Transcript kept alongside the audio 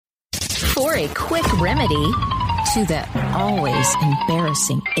for a quick remedy to that always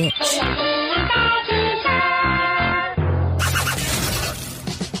embarrassing itch.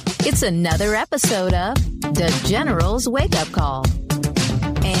 It's another episode of The General's Wake Up Call.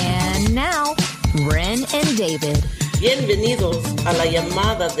 And now, Ren and David. Bienvenidos a la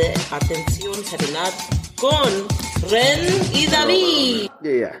llamada de atención general con Ren y David.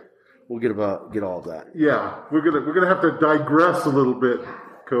 Yeah. We'll get all of that. Yeah, we're gonna have to digress a little bit,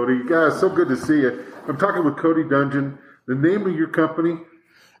 Cody. Guys, so good to see you. I'm talking with Cody Dungeon. The name of your company?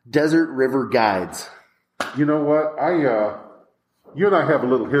 Desert River Guides. You know what? You and I have a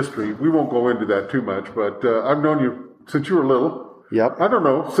little history. We won't go into that too much, but I've known you since you were little. Yep. I don't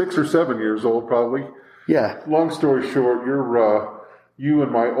know, 6 or 7 years old, probably. Yeah. Long story short, you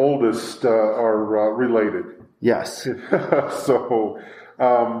and my oldest are related. Yes. So,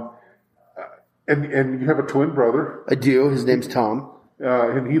 and you have a twin brother. I do. His name's Tom.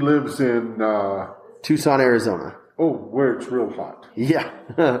 And he lives in Tucson, Arizona. Oh, where it's real hot. Yeah.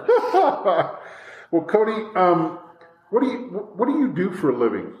 Well, Cody, what do you do for a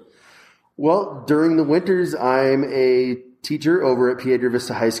living? Well, during the winters, I'm a teacher over at Piedra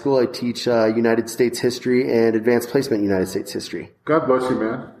Vista High School. I teach United States history and advanced placement United States history. God bless you,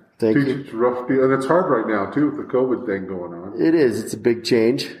 man. Thank you. It's a rough deal, and it's hard right now too with the COVID thing going on. It is. It's a big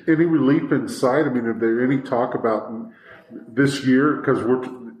change. Any relief in sight? I mean, are there any talk about this year? Because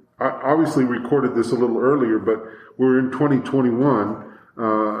I obviously recorded this a little earlier, but we're in 2021.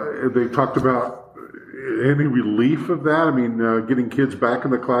 They talked about any relief of that? I mean, getting kids back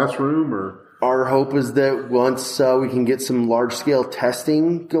in the classroom, or our hope is that once we can get some large-scale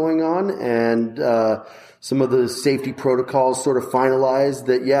testing going on and some of the safety protocols sort of finalized,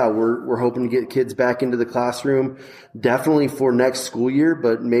 that, yeah, we're hoping to get kids back into the classroom definitely for next school year,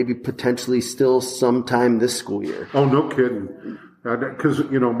 but maybe potentially still sometime this school year. Oh, no kidding. Because,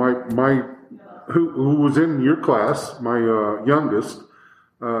 you know, who was in your class, my youngest,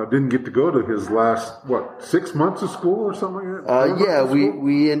 didn't get to go to his last, 6 months of school or something like that? Yeah,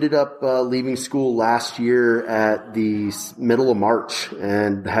 we ended up leaving school last year at the middle of March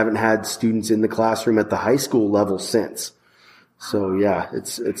and haven't had students in the classroom at the high school level since. So yeah,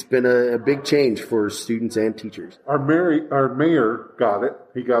 it's been a big change for students and teachers. Our mayor got it.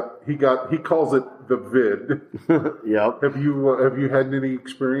 He calls it the vid. Yep. Have you had any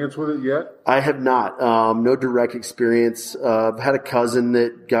experience with it yet? I have not. No direct experience. I've had a cousin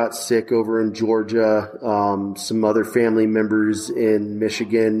that got sick over in Georgia. Some other family members in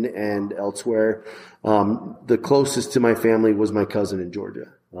Michigan and elsewhere. The closest to my family was my cousin in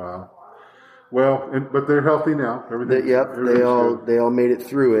Georgia. Wow. Well, but they're healthy now. They all made it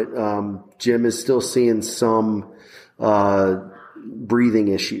through it. Jim is still seeing some breathing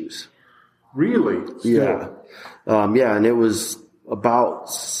issues. Really? Yeah. And it was about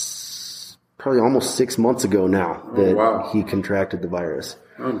probably almost 6 months ago now that he contracted the virus.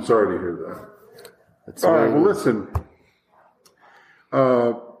 I'm sorry to hear that. That's all right. Well, listen.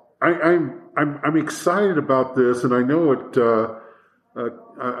 I'm excited about this, and I know it.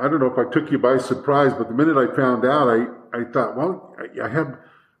 I don't know if I took you by surprise, but the minute I found out, I thought, well,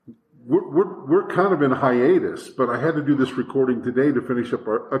 we're kind of in hiatus, but I had to do this recording today to finish up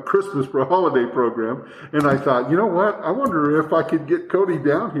a Christmas for holiday program, and I thought, you know what? I wonder if I could get Cody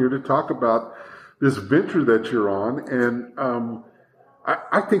down here to talk about this venture that you're on, and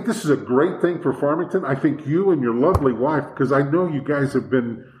I think this is a great thing for Farmington. I think you and your lovely wife, because I know you guys have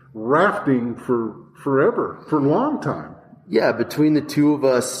been rafting for forever, for a long time. Yeah, between the two of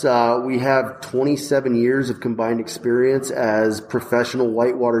us, we have 27 years of combined experience as professional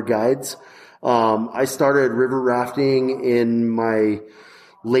whitewater guides. I started river rafting in my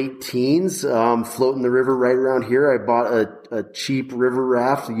late teens, floating the river right around here. I bought a cheap river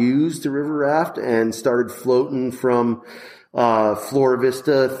raft, used a river raft, and started floating from Flora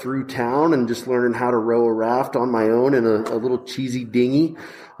Vista through town and just learning how to row a raft on my own in a little cheesy dinghy.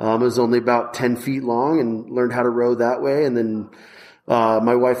 It was only about 10 feet long and learned how to row that way. And then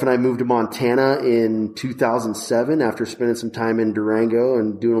my wife and I moved to Montana in 2007 after spending some time in Durango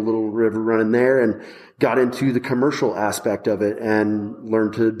and doing a little river running there, and got into the commercial aspect of it and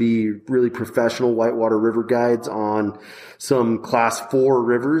learned to be really professional whitewater river guides on some class 4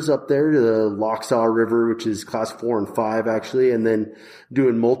 rivers up there, the Lochsaw River, which is class 4 and 5 actually, and then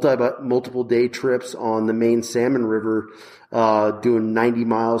doing multiple day trips on the main Salmon River, doing 90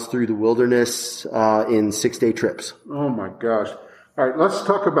 miles through the wilderness in 6-day trips. Oh my gosh. All right, let's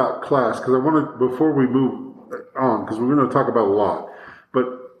talk about class, because I want to, before we move on, because we're going to talk about a lot,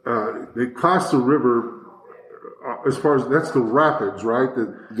 but the class of river, as far as, that's the rapids, right?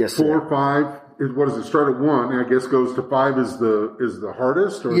 Yes, 4 or 5 what does it start at 1? I guess goes to 5 is the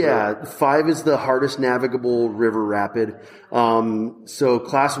hardest. Or yeah, 5 is the hardest navigable river rapid. So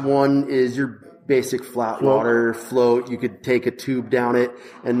class 1 is your basic flat water float. You could take a tube down it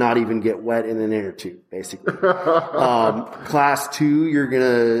and not even get wet in an inner tube, basically. Class 2, you're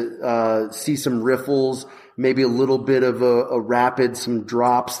gonna see some riffles, maybe a little bit of a rapid, some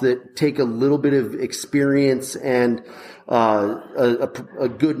drops that take a little bit of experience and a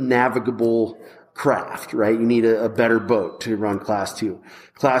good navigable craft, right? You need a better boat to run class 2.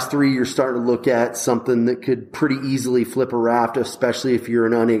 Class 3, you're starting to look at something that could pretty easily flip a raft, especially if you're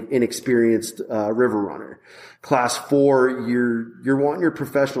an inexperienced river runner. Class 4, you're wanting your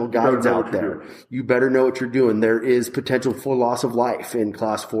professional guides out there. You better know what you're doing. There is potential for loss of life in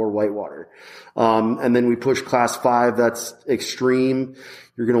class 4 whitewater. And then we push class 5, that's extreme.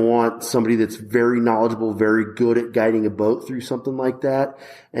 You're going to want somebody that's very knowledgeable, very good at guiding a boat through something like that.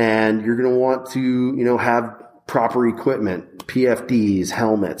 And you're going to want to, have proper equipment, PFDs,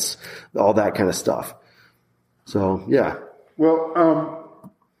 helmets, all that kind of stuff. So, yeah. Well,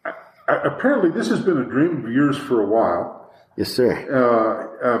 apparently this has been a dream of yours for a while. Yes, sir.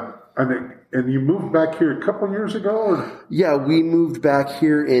 And you moved back here a couple years ago? Or? Yeah, we moved back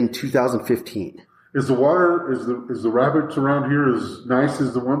here in 2015. Is the water, is the rapids around here as nice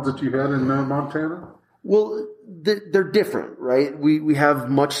as the ones that you had in Montana? Well, they're different, right? We have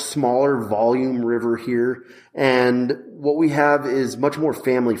much smaller volume river here, and what we have is much more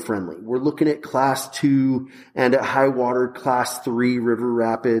family friendly. We're looking at class 2 and at high water class 3 river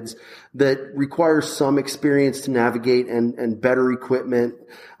rapids that require some experience to navigate and better equipment.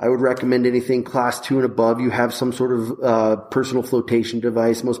 I would recommend anything class 2 and above. You have some sort of personal flotation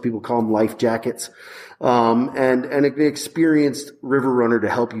device. Most people call them life jackets. And an experienced river runner to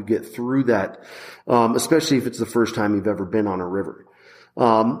help you get through that, especially if it's the first time you've ever been on a river.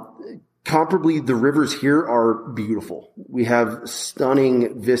 Comparably, the rivers here are beautiful. We have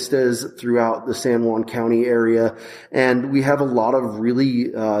stunning vistas throughout the San Juan County area, and we have a lot of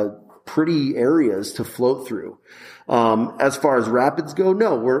really pretty areas to float through. As far as rapids go,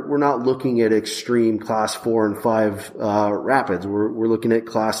 no, we're not looking at extreme class 4 and 5 rapids. We're looking at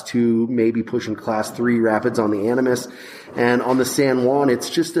class 2, maybe pushing class 3 rapids on the Animas, and on the San Juan, it's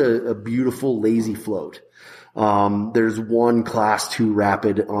just a beautiful lazy float. There's one class 2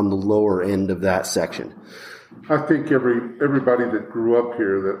 rapid on the lower end of that section. I think everybody that grew up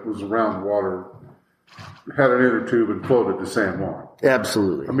here that was around water had an inner tube and floated to San Juan.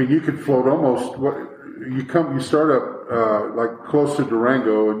 Absolutely. I mean, you could float almost you start up like close to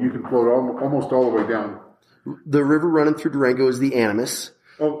Durango, and you can float almost all the way down. The river running through Durango is the Animas.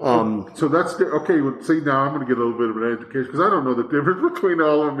 So that's okay. Well, see, now I'm going to get a little bit of an education because I don't know the difference between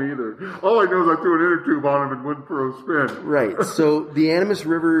all of them either. All I know is I threw an inner tube on them and went for a spin. Right. So the Animas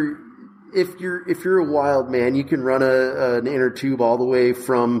River, if you're a wild man, you can run an inner tube all the way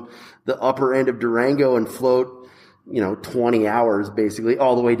from the upper end of Durango and float 20 hours basically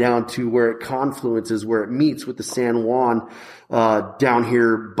all the way down to where it confluences, where it meets with the San Juan, down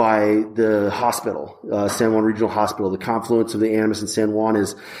here by the hospital, San Juan Regional Hospital. The confluence of the Animas and San Juan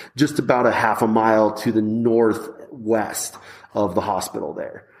is just about a half a mile to the northwest of the hospital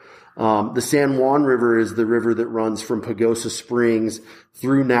there. The San Juan River is the river that runs from Pagosa Springs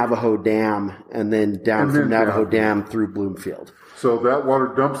through Navajo Dam and then down from Navajo Dam through Bloomfield. So that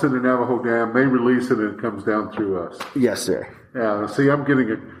water dumps into Navajo Dam, they release it, and it comes down through us. Yes, sir. Yeah. See, I'm getting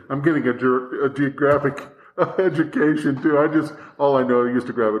a geographic education too. All I know, I used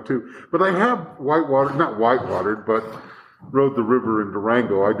to grab it too. But I have not whitewatered, but rode the river in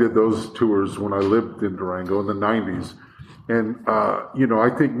Durango. I did those tours when I lived in Durango in the 90s. And, I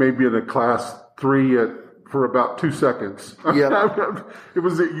think maybe in a class 3 for about 2 seconds. Yep. It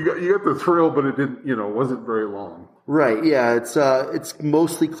was, you got the thrill, but it didn't, wasn't very long. Right. Yeah. It's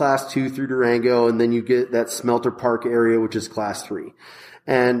mostly class 2 through Durango, and then you get that Smelter Park area, which is class 3.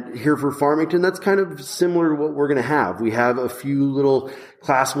 And here for Farmington, that's kind of similar to what we're going to have. We have a few little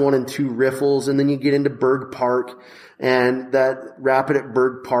class 1 and 2 riffles, and then you get into Berg Park, and that rapid at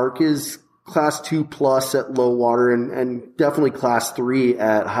Berg Park is class 2 plus at low water and definitely class 3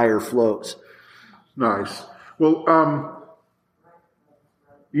 at higher flows. Nice. Well,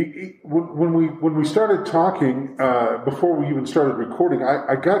 when we started talking, before we even started recording,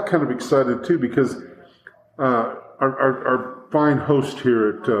 I got kind of excited too because our fine host here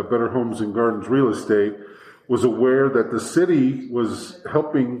at Better Homes and Gardens Real Estate was aware that the city was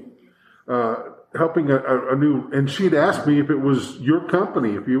helping a new, and she'd asked me if it was your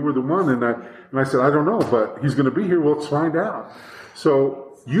company, if you were the one, and I said I don't know, but he's going to be here. Well, let's find out.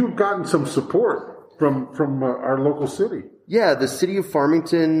 So you've gotten some support from our local city. Yeah, the city of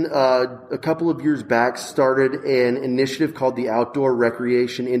Farmington, a couple of years back, started an initiative called the Outdoor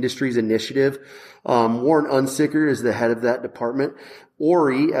Recreation Industries Initiative. Warren Unsicker is the head of that department.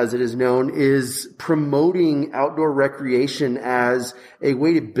 ORI, as it is known, is promoting outdoor recreation as a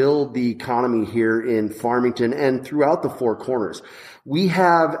way to build the economy here in Farmington and throughout the Four Corners. We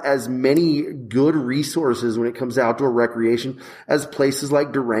have as many good resources when it comes to outdoor recreation as places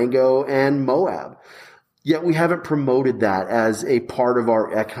like Durango and Moab. Yet we haven't promoted that as a part of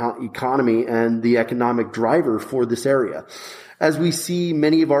our economy and the economic driver for this area. As we see,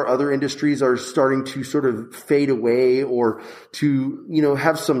 many of our other industries are starting to sort of fade away or to,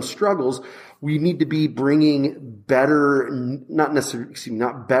 have some struggles. We need to be bringing better,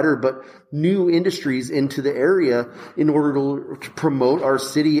 not better, but new industries into the area in order to promote our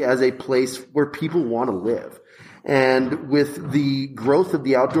city as a place where people want to live. And with the growth of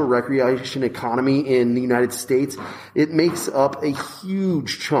the outdoor recreation economy in the United States, it makes up a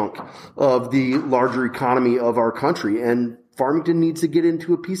huge chunk of the larger economy of our country. And Farmington needs to get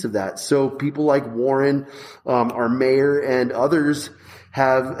into a piece of that. So people like Warren, our mayor, and others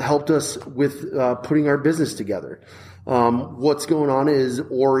have helped us with putting our business together. What's going on is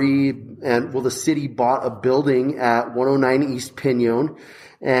ORI the city bought a building at 109 East Pinon,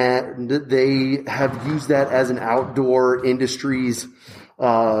 and they have used that as an outdoor industries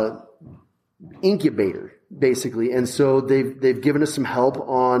incubator, basically. And so they've given us some help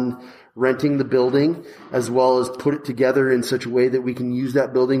on renting the building, as well as put it together in such a way that we can use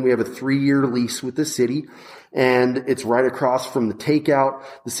that building. We have a 3-year lease with the city, and it's right across from the takeout.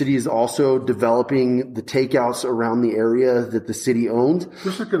 The city is also developing the takeouts around the area that the city owns.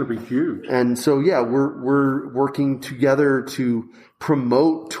 This is going to be huge. And so, we're working together to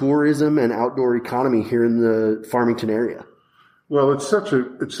promote tourism and outdoor economy here in the Farmington area. Well, it's such a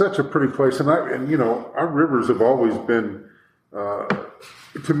pretty place, and our rivers have always been,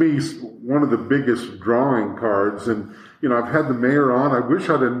 to me, one of the biggest drawing cards. And I've had the mayor on. I wish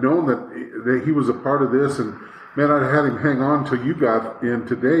I'd have known that he was a part of this, and man, I'd had him hang on till you got in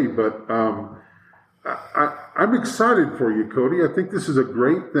today. But I'm excited for you, Cody. I think this is a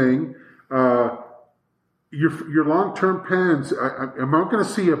great thing. Your long-term plans, am I going to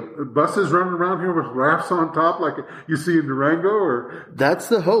see buses running around here with rafts on top like you see in Durango? Or that's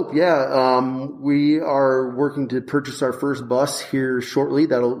the hope, yeah. We are working to purchase our first bus here shortly.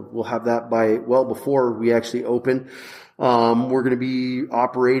 We'll have that before we actually open. We're going to be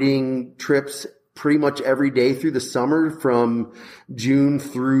operating trips pretty much every day through the summer from June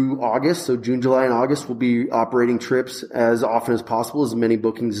through August. So June, July, and August, we'll be operating trips as often as possible, as many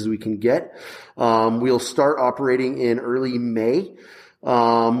bookings as we can get. We'll start operating in early May,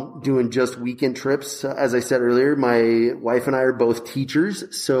 doing just weekend trips. As I said earlier, my wife and I are both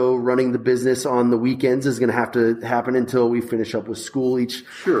teachers, so running the business on the weekends is going to have to happen until we finish up with school each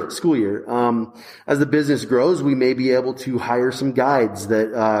school year. As the business grows, we may be able to hire some guides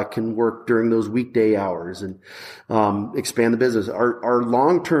that can work during those weekday hours and expand the business. Our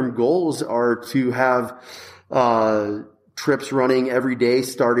long-term goals are to have trips running every day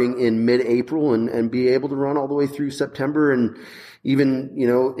starting in mid-April and be able to run all the way through September and even,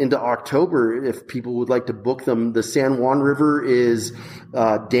 into October if people would like to book them. The San Juan River is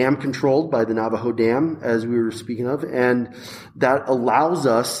dam controlled by the Navajo Dam, as we were speaking of, and that allows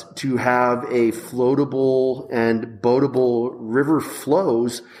us to have a floatable and boatable river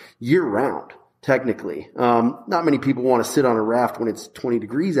flows year round. Technically, not many people want to sit on a raft when it's 20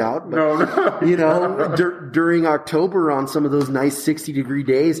 degrees out, but during October on some of those nice 60-degree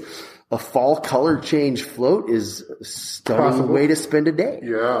days, a fall color change float is a stunning way to spend a day.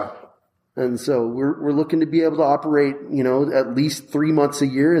 Yeah. And so we're looking to be able to operate, at least 3 months a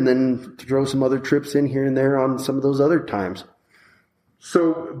year, and then throw some other trips in here and there on some of those other times.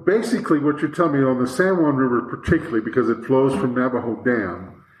 So basically what you're telling me on the San Juan River, particularly because it flows from Navajo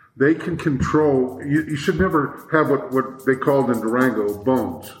Dam, they can control. You should never have what they called in Durango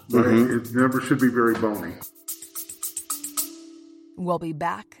bones. Right? Mm-hmm. It never should be very bony. We'll be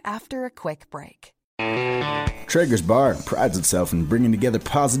back after a quick break. Traeger's Bar prides itself in bringing together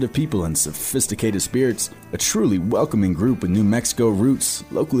positive people and sophisticated spirits. A truly welcoming group with New Mexico roots,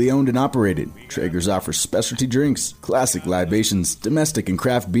 locally owned and operated. Traeger's offers specialty drinks, classic libations, domestic and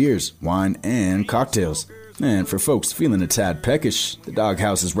craft beers, wine, and cocktails. And for folks feeling a tad peckish, the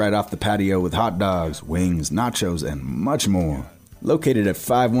Doghouse is right off the patio with hot dogs, wings, nachos, and much more. Located at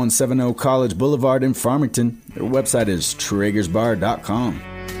 5170 College Boulevard in Farmington, their website is TraegersBar.com.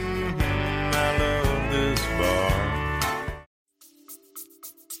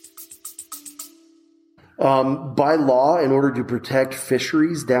 By law, in order to protect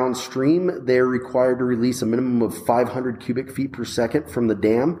fisheries downstream, they're required to release a minimum of 500 cubic feet per second from the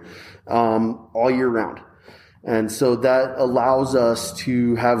dam all year round. And so that allows us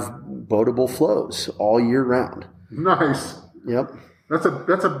to have boatable flows all year round. Nice. Yep. That's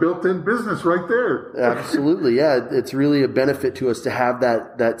a built-in business right there. Absolutely, yeah. It's really a benefit to us to have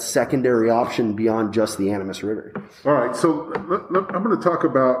that secondary option beyond just the Animas River. All right, so I'm going to talk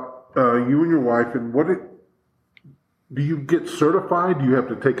about you and your wife, and do you get certified? Do you have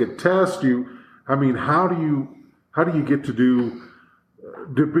to take a test? How do you get to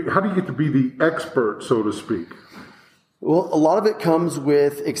be the expert, so to speak? Well, a lot of it comes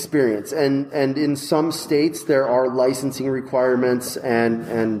with experience, and in some states there are licensing requirements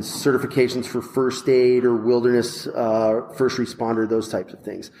and certifications for first aid or wilderness first responder, those types of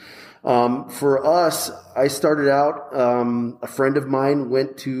things. For us, I started out, a friend of mine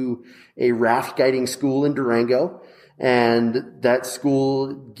went to a raft guiding school in Durango, and that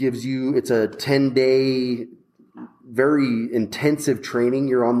school gives you, it's a 10-day very intensive training.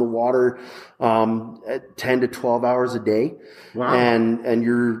 You're on the water at 10 to 12 hours a day. Wow. And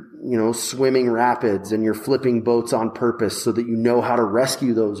you're, swimming rapids, and you're flipping boats on purpose so that you know how to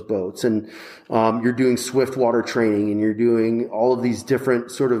rescue those boats. And you're doing swift water training, and you're doing all of these different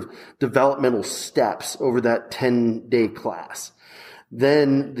sort of developmental steps over that 10-day class.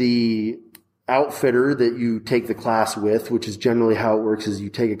 Then the outfitter that you take the class with, which is generally how it works, is you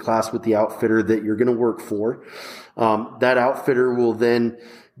take a class with the outfitter that you're going to work for. That outfitter will then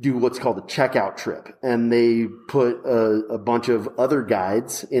do what's called a checkout trip, and they put a bunch of other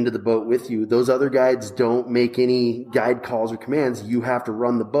guides into the boat with you. Those other guides don't make any guide calls or commands. You have to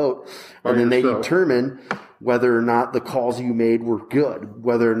run the boat, and then they determine whether or not the calls you made were good,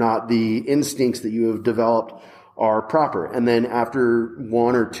 whether or not the instincts that you have developed are proper. And then after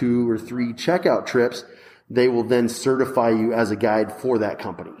 1 or 2 or 3 checkout trips, they will then certify you as a guide for that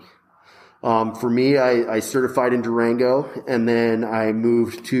company. For me, I certified in Durango, and then I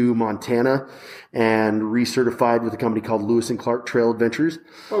moved to Montana and recertified with a company called Lewis and Clark Trail Adventures.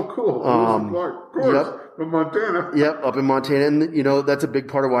 Oh, cool. Lewis and Clark, of course. Yep. In Montana. Yep, up in Montana. And, that's a big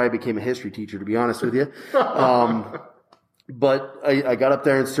part of why I became a history teacher, to be honest with you. But I got up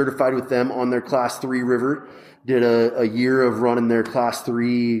there and certified with them on their Class 3 river. Did a year of running their Class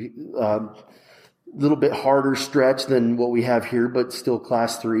 3, little bit harder stretch than what we have here, but still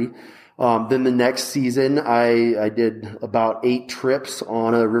Class 3. Then the next season, I did about 8 trips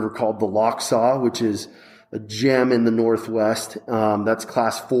on a river called the Lochsaw, which is a gem in the Northwest. That's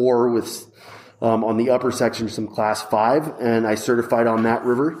Class 4 with, on the upper section, some Class 5, and I certified on that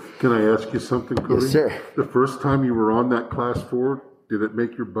river. Can I ask you something, Cody? Yes, sir. The first time you were on that Class 4, did it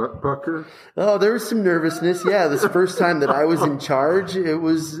make your butt pucker? Oh, there was some nervousness. Yeah, this first time that I was in charge, it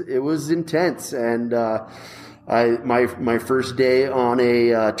was intense. And my first day on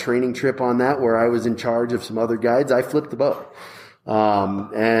a training trip on that, where I was in charge of some other guides, I flipped the boat.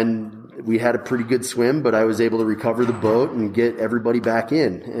 And we had a pretty good swim, but I was able to recover the boat and get everybody back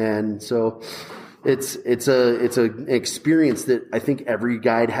in. And so it's an experience that I think every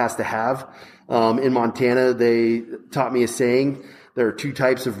guide has to have. In Montana, they taught me a saying: there are 2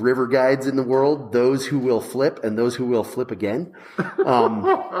 types of river guides in the world: those who will flip and those who will flip again.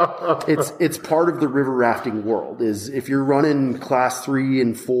 It's part of the river rafting world. Is if you're running Class 3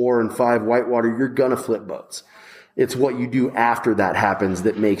 and 4 and 5 whitewater, you're gonna flip boats. It's what you do after that happens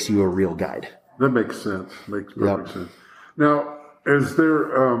that makes you a real guide. That makes sense. Makes perfect sense. Now,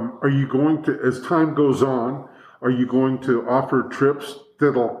 are you going to, as time goes on, are you going to offer trips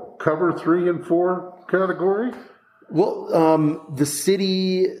that'll cover 3 and 4 category? Well, the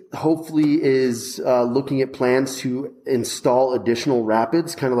city hopefully is looking at plans to install additional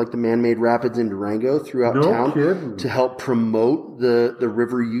rapids, kind of like the man-made rapids in Durango, throughout town. Kidding. To help promote the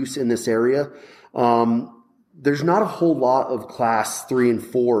river use in this area. There's not a whole lot of Class 3 and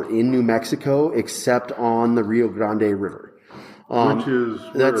 4 in New Mexico except on the Rio Grande River. Which is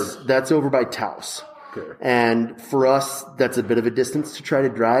that's over by Taos. Okay. And for us, that's a bit of a distance to try to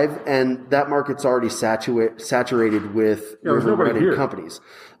drive, and that market's already saturated with river-rented companies.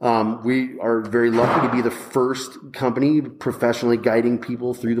 We are very lucky to be the first company professionally guiding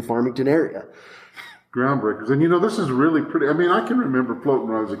people through the Farmington area. Groundbreakers. And this is really pretty. I mean, I can remember floating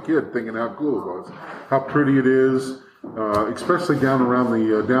when I was a kid, thinking how cool it was, how pretty it is, especially down around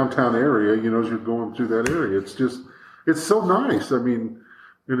the downtown area, as you're going through that area. It's so nice. I mean,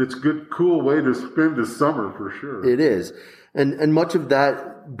 and it's a good, cool way to spend the summer for sure. It is. And much of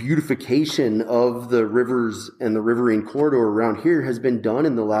that beautification of the rivers and the riverine corridor around here has been done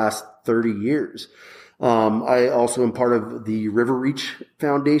in the last 30 years. I also am part of the River Reach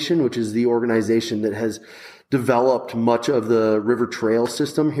Foundation, which is the organization that has developed much of the river trail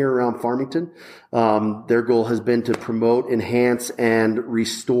system here around Farmington. Their goal has been to promote, enhance, and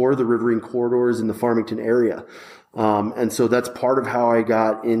restore the riverine corridors in the Farmington area. And so that's part of how I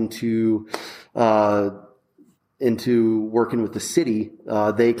got into working with the city.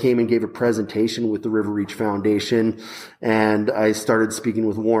 They came and gave a presentation with the River Reach Foundation, and I started speaking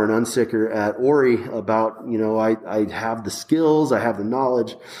with Warren Unsicker at Ori about, I have the skills, I have the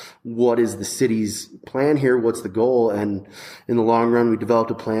knowledge. What is the city's plan here? What's the goal? And in the long run, we developed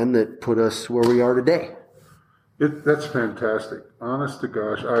a plan that put us where we are today. That's fantastic. Honest to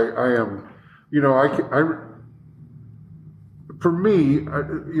gosh, I am, for me,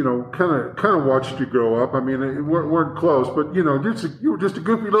 kind of watched you grow up. I mean, we weren't close, but you were just a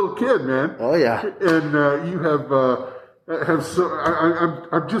goofy little kid, man. Oh yeah. And you have so.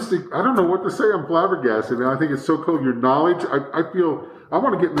 I'm just. I don't know what to say. I'm flabbergasted, man. I think it's so cool. Your knowledge. I feel. I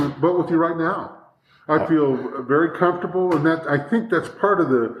want to get in the boat with you right now. I feel very comfortable, and I think that's part of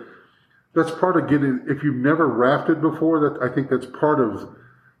getting. If you've never rafted before, I think that's part of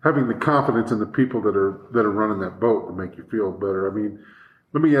having the confidence in the people that are running that boat to make you feel better. I mean,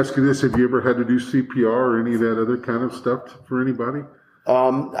 let me ask you this: have you ever had to do CPR or any of that other kind of stuff for anybody?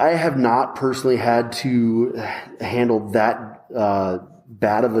 I have not personally had to handle that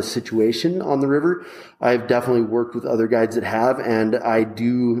bad of a situation on the river. I've definitely worked with other guides that have, and I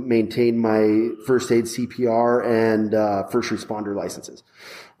do maintain my first aid, CPR, and first responder licenses.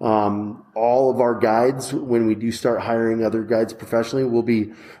 All of our guides, when we do start hiring other guides professionally, will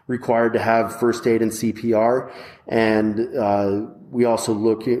be required to have first aid and CPR. And we also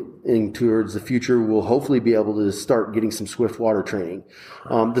look towards the future. We'll hopefully be able to start getting some Swiftwater training.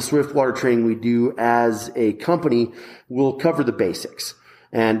 The Swiftwater training we do as a company will cover the basics,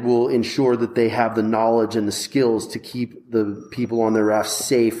 and will ensure that they have the knowledge and the skills to keep the people on their rafts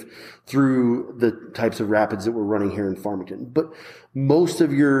safe through the types of rapids that we're running here in Farmington. But most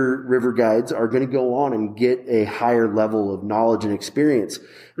of your river guides are going to go on and get a higher level of knowledge and experience.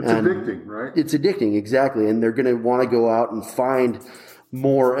 It's addicting, right? It's addicting, exactly. And they're going to want to go out and find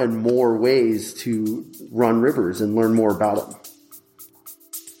more and more ways to run rivers and learn more about them.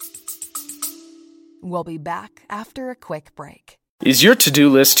 We'll be back after a quick break. Is your to-do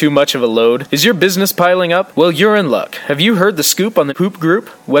list too much of a load? Is your business piling up? Well, you're in luck. Have you heard the scoop on the Poop Group?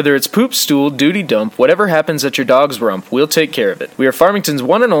 Whether it's poop, stool, duty dump, whatever happens at your dog's rump, we'll take care of it. We are Farmington's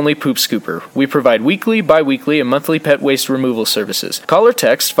one and only Poop Scooper. We provide weekly, bi-weekly, and monthly pet waste removal services. Call or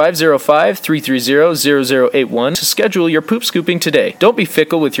text 505-330-0081 to schedule your poop scooping today. Don't be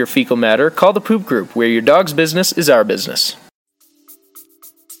fickle with your fecal matter. Call the Poop Group, where your dog's business is our business.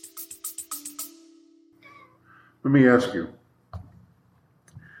 Let me ask you.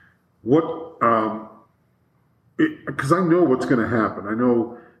 What, because I know what's going to happen. I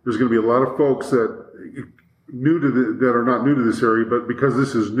know there's going to be a lot of folks that are not new to this area, but because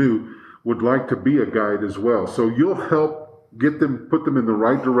this is new, would like to be a guide as well. So you'll help get them, put them in the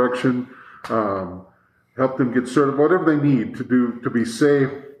right direction, help them get certified, whatever they need to be safe,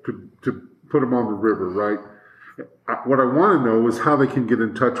 to put them on the river, right? What I want to know is how they can get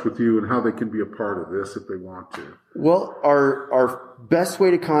in touch with you and how they can be a part of this if they want to. Well, our best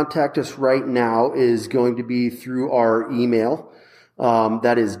way to contact us right now is going to be through our email.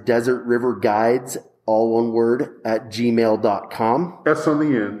 That is desertriverguides, all one word, at gmail.com. S on the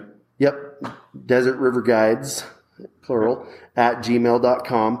end. Yep. desertriverguides, plural, at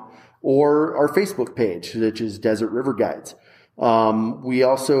gmail.com. Or our Facebook page, which is Desert River Guides. We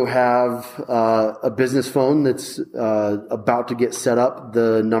also have a business phone that's about to get set up.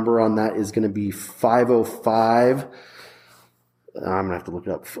 The number on that is going to be 505. I'm gonna have to look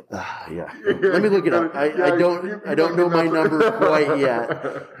it up. Yeah, let me look it up. I don't know my number quite yet.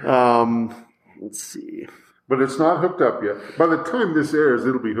 Let's see. But it's not hooked up yet. By the time this airs,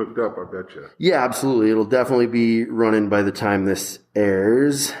 it'll be hooked up, I bet you. Yeah, absolutely. It'll definitely be running by the time this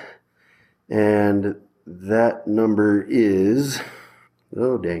airs. And that number is,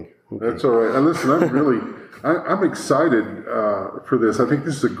 oh dang. Okay. That's all right. And listen, I'm excited for this. I think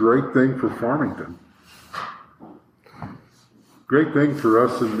this is a great thing for Farmington. Great thing for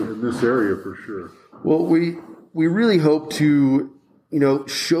us in this area for sure. Well, we really hope to,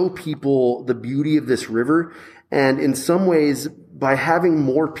 show people the beauty of this river, and in some ways, by having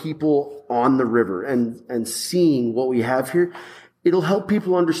more people on the river and seeing what we have here, it'll help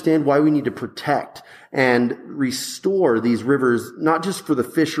people understand why we need to protect and restore these rivers, not just for the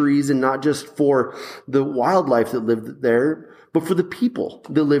fisheries and not just for the wildlife that live there, but for the people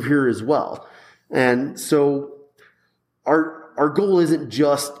that live here as well. And so our goal isn't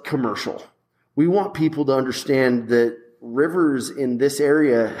just commercial. we want people to understand that rivers in this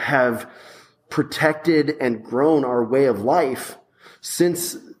area have protected and grown our way of life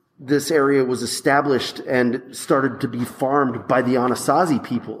since this area was established and started to be farmed by the Anasazi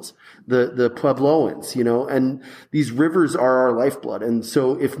peoples, the Puebloans, and these rivers are our lifeblood. And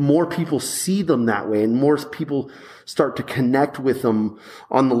so if more people see them that way and more people start to connect with them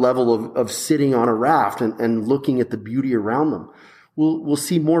on the level of sitting on a raft and looking at the beauty around them, we'll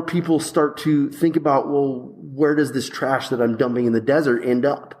see more people start to think about, well, where does this trash that I'm dumping in the desert end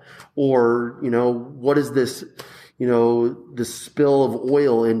up? Or, what is this, the spill of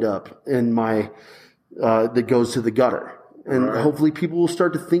oil end up in my, that goes to the gutter. And Right. hopefully people will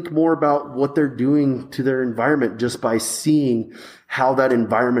start to think more about what they're doing to their environment just by seeing how that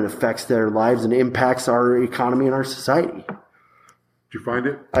environment affects their lives and impacts our economy and our society. Did you find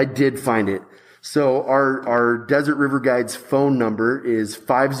it? I did find it. So our Desert River Guides phone number is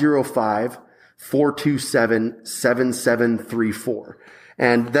 505-427-7734.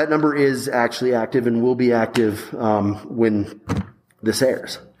 And that number is actually active and will be active when this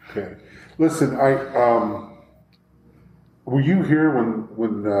airs. Okay. Listen, were you here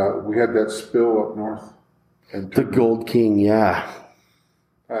when we had that spill up north? And The Gold King, yeah.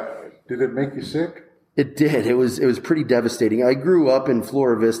 did it make you sick? It did. It was pretty devastating. I grew up in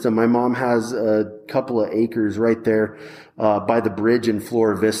Flora Vista. My mom has a couple of acres right there by the bridge in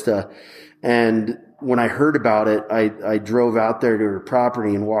Flora Vista. And when I heard about it, I drove out there to her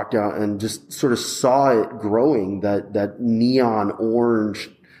property and walked out and just sort of saw it growing, that neon orange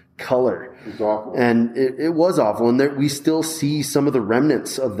color. It was awful. And it was awful. And we still see some of the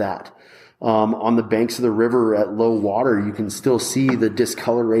remnants of that. On the banks of the river at low water, you can still see the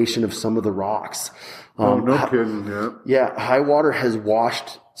discoloration of some of the rocks. No kidding. Yeah. Yeah, high water has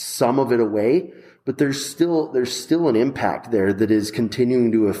washed some of it away, but there's still an impact there that is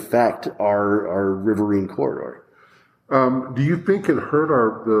continuing to affect our riverine corridor. Do you think it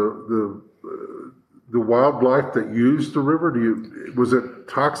hurt the wildlife that used the river? Was it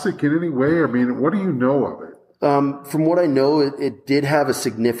toxic in any way? I mean, what do you know of it? From what I know, it did have a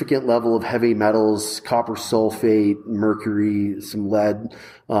significant level of heavy metals, copper sulfate, mercury, some lead,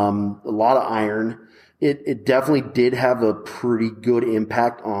 a lot of iron. It definitely did have a pretty good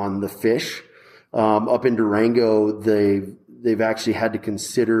impact on the fish. Up in Durango, they've actually had to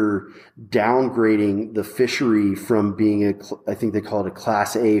consider downgrading the fishery from being I think they call it a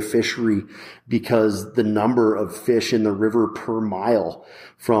Class A fishery, because the number of fish in the river per mile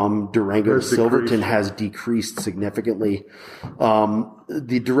from Durango to Silverton has decreased significantly.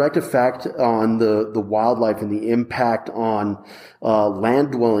 The direct effect on the wildlife and the impact on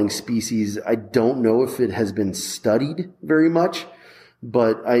land-dwelling species, I don't know if it has been studied very much.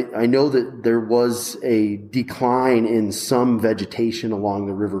 But I know that there was a decline in some vegetation along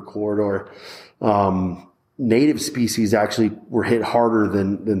the river corridor. Native species actually were hit harder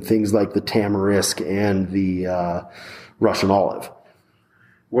than things like the tamarisk and the Russian olive.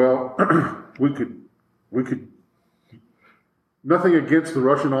 Well, we could nothing against the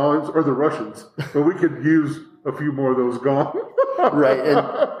Russian olives or the Russians, but we could use a few more of those gone. Right. And,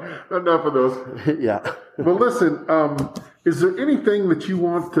 enough of those. Yeah. Well, listen, is there anything that you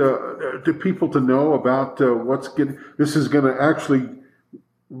want to people to know about this is going to actually,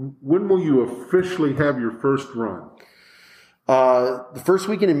 when will you officially have your first run? The first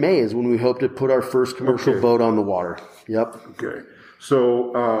weekend in May is when we hope to put our first commercial boat on the water. Yep. Okay.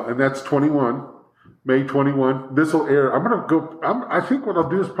 So, and that's 21, May 21. This will air. I think what I'll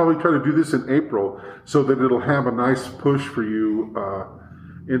do is probably try to do this in April so that it'll have a nice push for you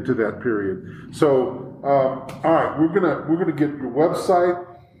into that period. So, all right, we're gonna get your website.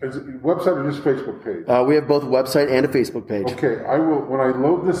 Is it website or just Facebook page? We have both a website and a Facebook page. Okay, I will. When I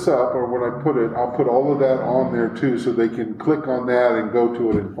load this up, or when I put it, I'll put all of that on there too, so they can click on that and go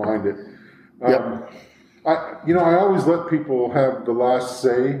to it and find it. Yep. I always let people have the last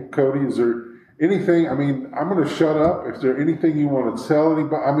say. Cody, is there anything? I mean, I'm going to shut up. Is there anything you want to tell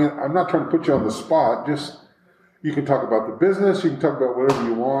anybody? I mean, I'm not trying to put you on the spot. Just you can talk about the business. You can talk about whatever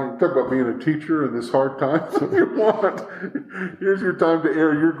you want. You can talk about being a teacher in this hard time if you want. Here's your time to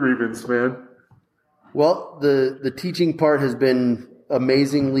air your grievance, man. Well, the teaching part has been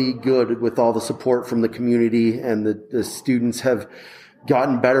amazingly good with all the support from the community, and the students have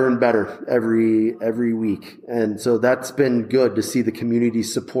gotten better and better every week. And so that's been good to see the community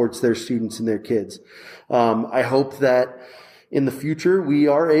supports their students and their kids. I hope that in the future we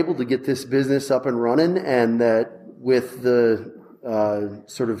are able to get this business up and running, and that with the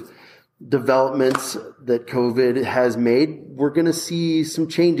sort of developments that COVID has made, we're going to see some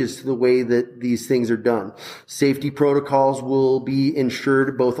changes to the way that these things are done. Safety protocols will be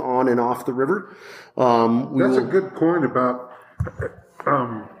ensured both on and off the river. That's a good point about,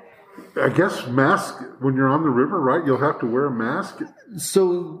 I guess, mask when you're on the river, right? You'll have to wear a mask.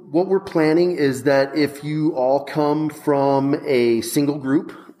 So what we're planning is that if you all come from a single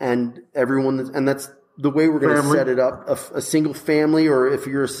group and that's the way we're going to set it up, a single family, or if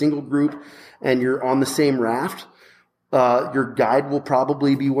you're a single group and you're on the same raft, your guide will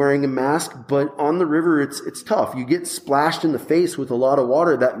probably be wearing a mask. But on the river, it's tough. You get splashed in the face with a lot of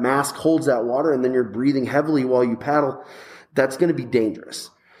water. That mask holds that water, and then you're breathing heavily while you paddle. That's going to be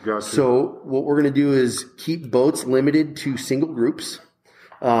dangerous. Gotcha. So what we're going to do is keep boats limited to single groups,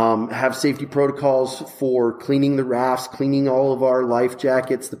 have safety protocols for cleaning the rafts, cleaning all of our life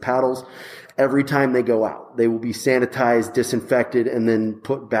jackets, the paddles. Every time they go out, they will be sanitized, disinfected, and then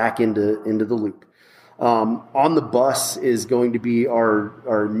put back into the loop. On the bus is going to be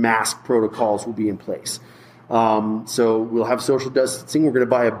our mask protocols will be in place. So we'll have social distancing. We're going to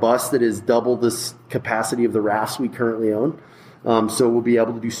buy a bus that is double this capacity of the rafts we currently own. So we'll be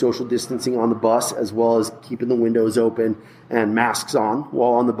able to do social distancing on the bus, as well as keeping the windows open and masks on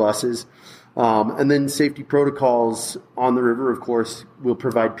while on the buses. And then safety protocols on the river, of course, will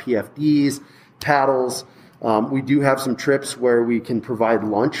provide PFDs, paddles. We do have some trips where we can provide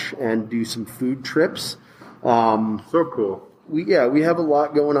lunch and do some food trips. So cool. We have a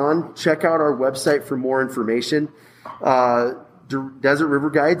lot going on. Check out our website for more information. Desert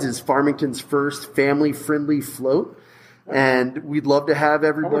River Guides is Farmington's first family-friendly float. And we'd love to have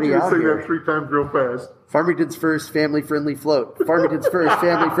everybody out here. I want you to say that 3 times real fast. Farmington's first family-friendly float. Farmington's first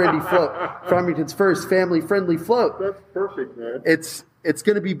family-friendly float. Farmington's first family-friendly float. That's perfect, man. It's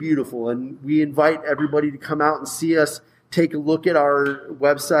going to be beautiful, and we invite everybody to come out and see us. Take a look at our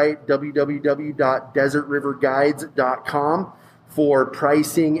website, www.desertriverguides.com, for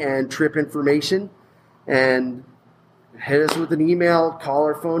pricing and trip information. And hit us with an email, call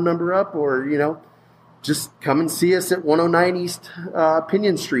our phone number up, or, just come and see us at 109 East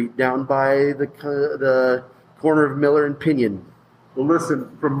Pinion Street, down by the corner of Miller and Pinion. Well,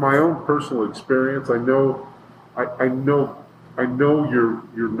 listen, from my own personal experience, I know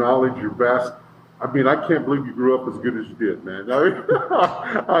your knowledge, your vast. I mean, I can't believe you grew up as good as you did, man.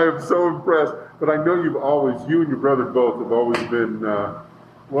 I am so impressed. But I know you and your brother both have always been.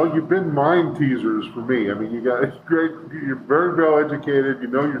 You've been mind teasers for me. I mean, it's great. You're very well educated. You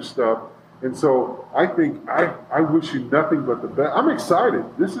know your stuff. And so I think I wish you nothing but the best. I'm excited.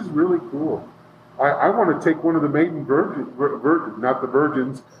 This is really cool. I want to take one of the maiden virgins, not the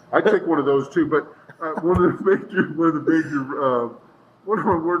virgins. I'd take one of those too, but one of the major what are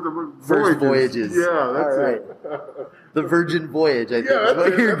my words? First voyages. Yeah, that's right. The Virgin Voyage, I think is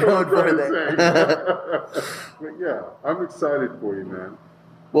what you're going for there. But yeah, I'm excited for you, man.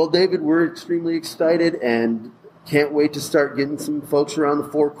 Well, David, we're extremely excited and can't wait to start getting some folks around the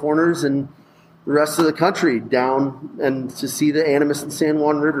Four Corners and the rest of the country down and to see the Animas and San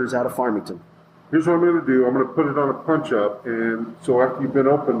Juan rivers out of Farmington. Here's what I'm going to do. I'm going to put it on a punch-up, and so after you've been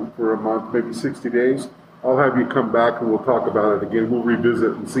open for a month, maybe 60 days, I'll have you come back and we'll talk about it again. We'll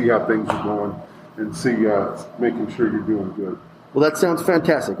revisit and see how things are going and see, making sure you're doing good. Well, that sounds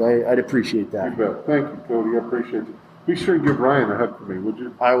fantastic. I'd appreciate that. You bet. Thank you, Cody. I appreciate it. Be sure and give Ryan a hug for me, would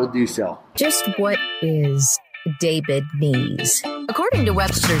you? I will do so. Just what is David Knees? According to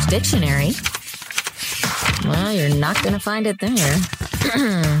Webster's dictionary, well, you're not going to find it there.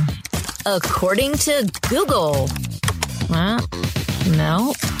 According to Google, well,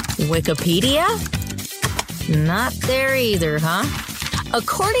 no. Wikipedia? Not there either, huh?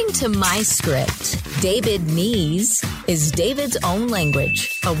 According to MyScript, David Knees is David's own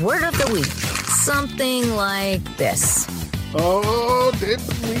language. A word of the week. Something like this. Oh, David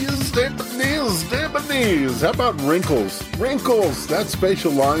Knees. How about wrinkles? Wrinkles, that's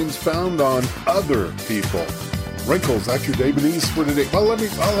facial lines found on other people. Wrinkles, that's your David Knees for today. Well,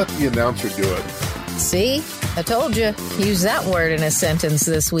 I'll let the announcer do it. See? I told you. Use that word in a sentence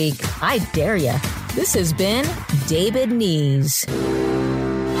this week. I dare ya. This has been David Knees.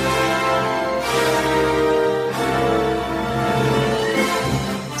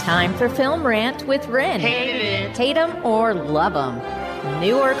 Time for Film Rant with Ren. Hate 'em or love 'em.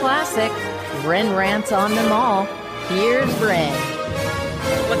 New or classic, Ren rants on them all. Here's Ren.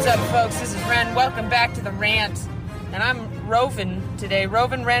 What's up, folks? This is Ren. Welcome back to the rant. And I'm roving today.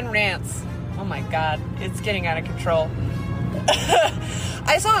 Rovin' Ren Rants. Oh my God, it's getting out of control.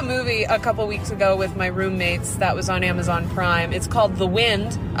 I saw a movie a couple weeks ago with my roommates that was on Amazon Prime. It's called The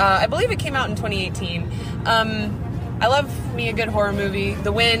Wind. I believe it came out in 2018. I love me a good horror movie.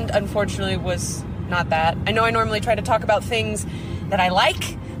 The Wind, unfortunately, was not that. I know I normally try to talk about things that I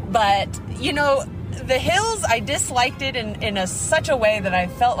like, but, you know, The Hills, I disliked it in such a way that I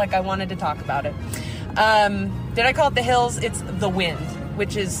felt like I wanted to talk about it. Did I call it The Hills? It's The Wind,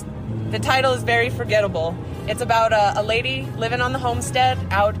 which is, the title is very forgettable. It's about a lady living on the homestead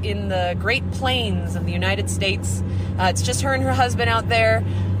out in the Great Plains of the United States. It's just her and her husband out there,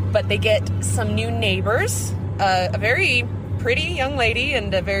 but they get some new neighbors, a very pretty young lady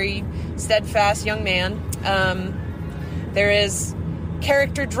and a very steadfast young man. There is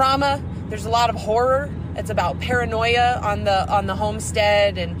character drama. There's a lot of horror. It's about paranoia on the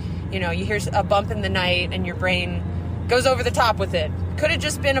homestead, and you know, you hear a bump in the night and your brain goes over the top with it. Could have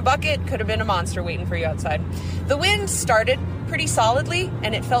just been a bucket, could have been a monster waiting for you outside. The Wind started pretty solidly,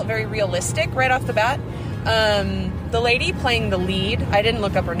 and it felt very realistic right off the bat. The lady playing the lead, I didn't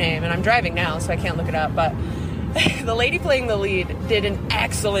look up her name, and I'm driving now, so I can't look it up, but the lady playing the lead did an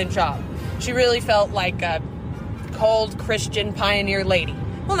excellent job. She really felt like a cold Christian pioneer lady.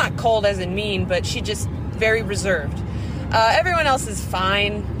 Well, not cold as in mean, but she just very reserved. Everyone else is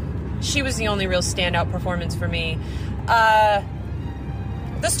fine. She was the only real standout performance for me.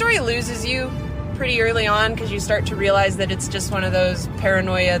 The story loses you pretty early on because you start to realize that it's just one of those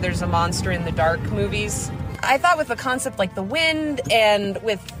paranoia, there's a monster in the dark movies. I thought with a concept like The Wind and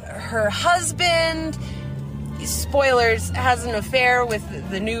with her husband, spoilers, has an affair with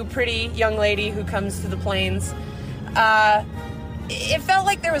the new pretty young lady who comes to the plains. It felt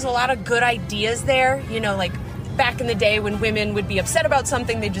like there was a lot of good ideas there, you know, like back in the day when women would be upset about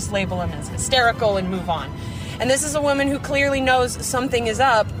something, they just label them as hysterical and move on. And this is a woman who clearly knows something is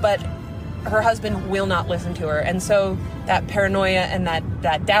up, but her husband will not listen to her. And so that paranoia and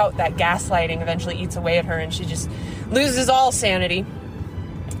that doubt, that gaslighting eventually eats away at her, and she just loses all sanity.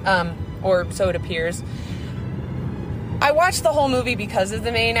 Or so it appears. I watched the whole movie because of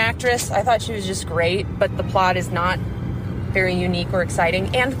the main actress. I thought she was just great, but the plot is not very unique or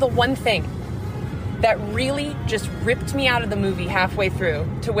exciting. And the one thing that really just ripped me out of the movie halfway through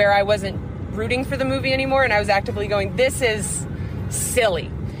to where I wasn't rooting for the movie anymore and I was actively going, this is silly,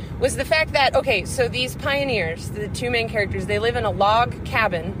 was the fact that, okay, so these pioneers, the two main characters, they live in a log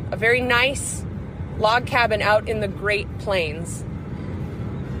cabin, a very nice log cabin out in the Great Plains.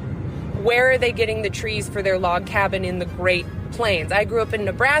 Where are they getting the trees for their log cabin in the Great Plains? I grew up in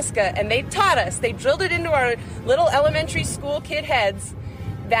Nebraska, and they taught us, they drilled it into our little elementary school kid heads,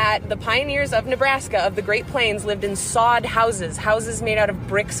 that the pioneers of Nebraska, of the Great Plains, lived in sod houses made out of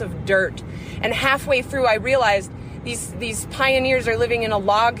bricks of dirt. And halfway through, I realized these pioneers are living in a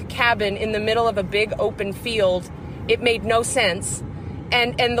log cabin in the middle of a big open field. It made no sense.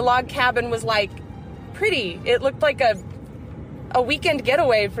 And the log cabin was like pretty. It looked like a weekend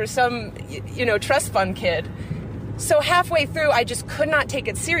getaway for some, you know, trust fund kid. So halfway through, I just could not take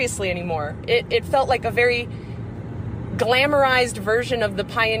it seriously anymore. It felt like a very glamorized version of the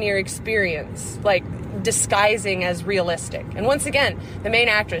pioneer experience, like disguising as realistic. And once again, the main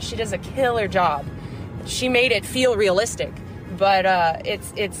actress, she does a killer job. She made it feel realistic, but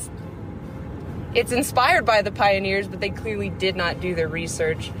it's inspired by the pioneers, but they clearly did not do their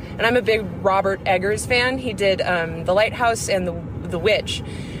research. And I'm a big Robert Eggers fan. He did The Lighthouse and The Witch,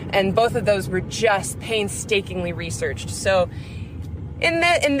 and both of those were just painstakingly researched. So in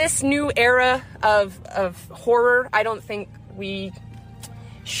this new era of horror, I don't think we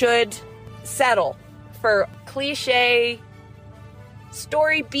should settle for cliche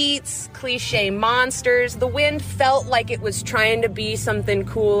story beats, cliche monsters. The Wind felt like it was trying to be something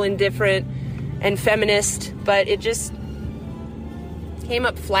cool and different and feminist, but it just came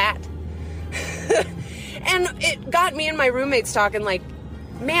up flat. And it got me and my roommates talking like,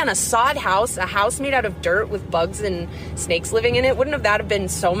 man, a sod house, a house made out of dirt with bugs and snakes living in it, wouldn't that have been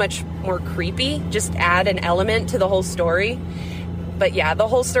so much more creepy? Just add an element to the whole story. But yeah, the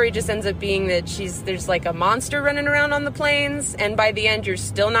whole story just ends up being that there's like a monster running around on the plains, and by the end you're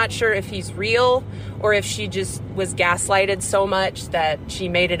still not sure if he's real or if she just was gaslighted so much that she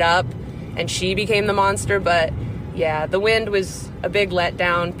made it up and she became the monster. But yeah, The Wind was a big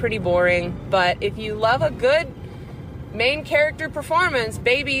letdown, pretty boring. But if you love a good main character performance,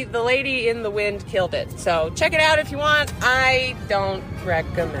 baby, the lady in The Wind killed it. So check it out if you want. I don't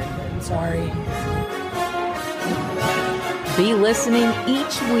recommend it. Sorry. Be listening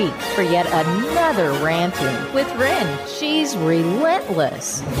each week for yet another Ranting with Rin. She's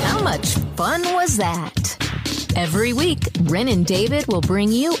relentless. How much fun was that? Every week, Rin and David will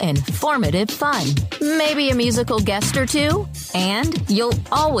bring you informative fun, maybe a musical guest or two, and you'll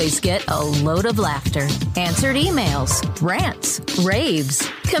always get a load of laughter, answered emails, rants, raves,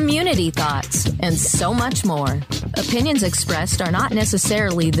 community thoughts, and so much more. Opinions expressed are not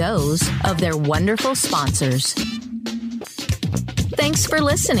necessarily those of their wonderful sponsors. Thanks for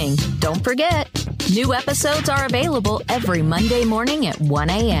listening. Don't forget, new episodes are available every Monday morning at 1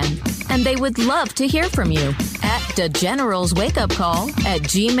 a.m. And they would love to hear from you at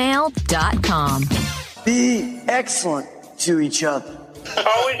thegeneralswakeupcall@gmail.com. Be excellent to each other.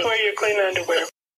 Always wear your clean underwear.